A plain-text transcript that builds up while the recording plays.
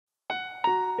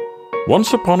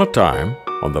Once upon a time,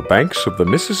 on the banks of the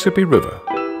Mississippi River,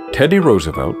 Teddy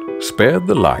Roosevelt spared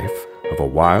the life of a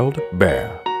wild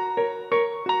bear.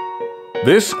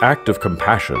 This act of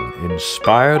compassion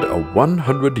inspired a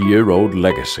 100-year-old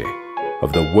legacy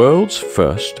of the world's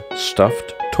first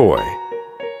stuffed toy,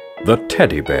 the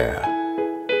teddy bear,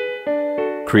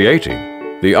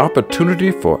 creating the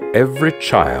opportunity for every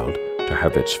child to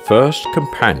have its first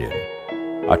companion,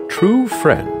 a true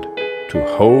friend to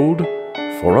hold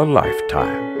for a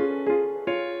lifetime.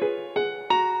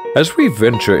 As we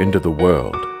venture into the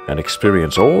world and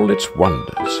experience all its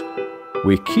wonders,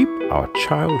 we keep our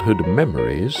childhood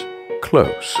memories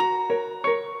close.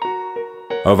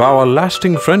 Of our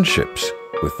lasting friendships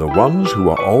with the ones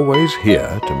who are always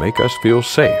here to make us feel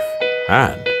safe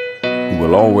and who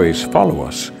will always follow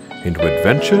us into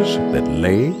adventures that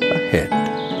lay ahead.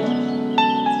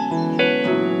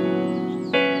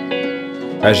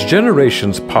 As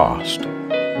generations passed,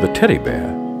 the teddy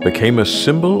bear became a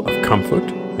symbol of comfort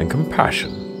and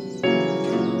compassion,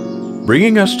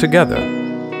 bringing us together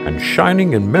and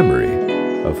shining in memory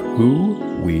of who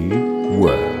we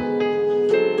were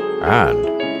and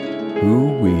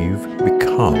who we've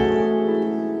become.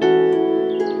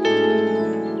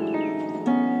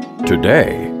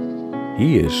 Today,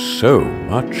 he is so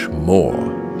much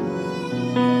more.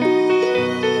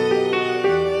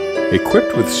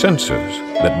 Equipped with sensors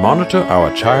that monitor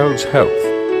our child's health,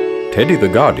 Teddy the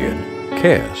Guardian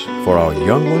cares for our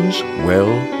young ones'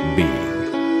 well-being.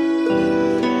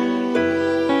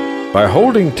 By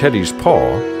holding Teddy's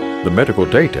paw, the medical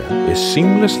data is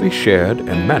seamlessly shared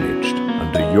and managed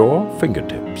under your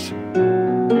fingertips.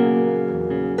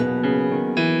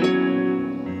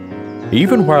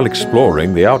 Even while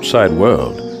exploring the outside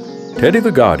world, Teddy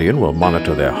the Guardian will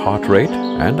monitor their heart rate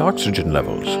and oxygen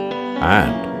levels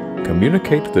and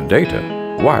communicate the data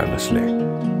wirelessly.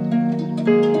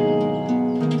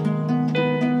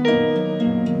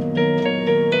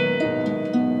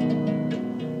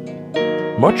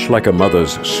 Much like a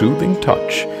mother's soothing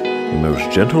touch in those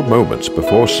gentle moments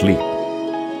before sleep,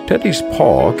 Teddy's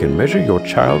paw can measure your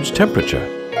child's temperature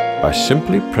by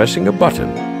simply pressing a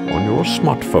button on your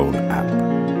smartphone app.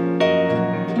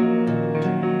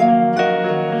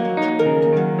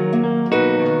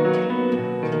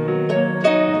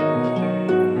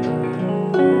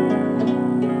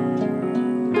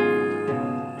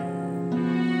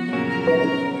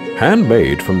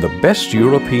 Handmade from the best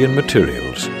European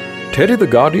materials, Teddy the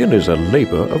Guardian is a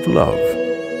labor of love.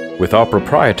 With our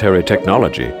proprietary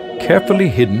technology carefully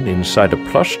hidden inside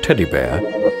a plush teddy bear,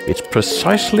 its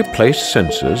precisely placed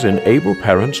sensors enable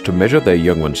parents to measure their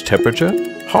young one's temperature,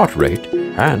 heart rate,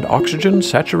 and oxygen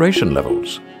saturation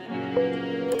levels.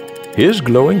 His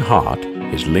glowing heart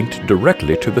is linked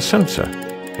directly to the sensor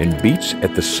and beats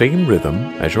at the same rhythm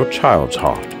as your child's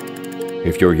heart.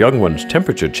 If your young one's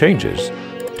temperature changes,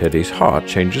 Teddy's heart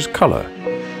changes color,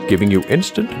 giving you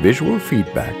instant visual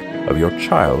feedback of your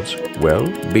child's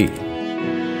well-being.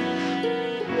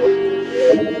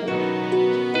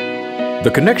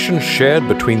 The connection shared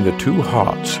between the two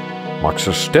hearts marks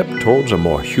a step towards a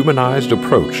more humanized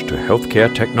approach to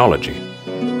healthcare technology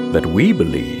that we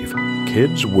believe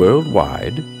kids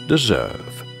worldwide deserve.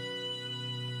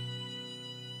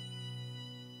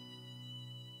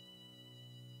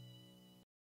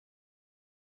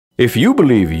 If you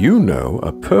believe you know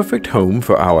a perfect home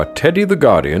for our Teddy the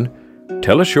Guardian,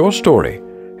 tell us your story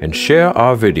and share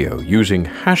our video using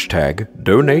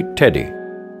 #DonateTeddy,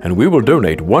 and we will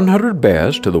donate 100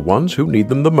 bears to the ones who need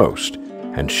them the most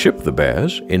and ship the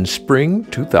bears in spring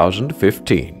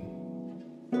 2015.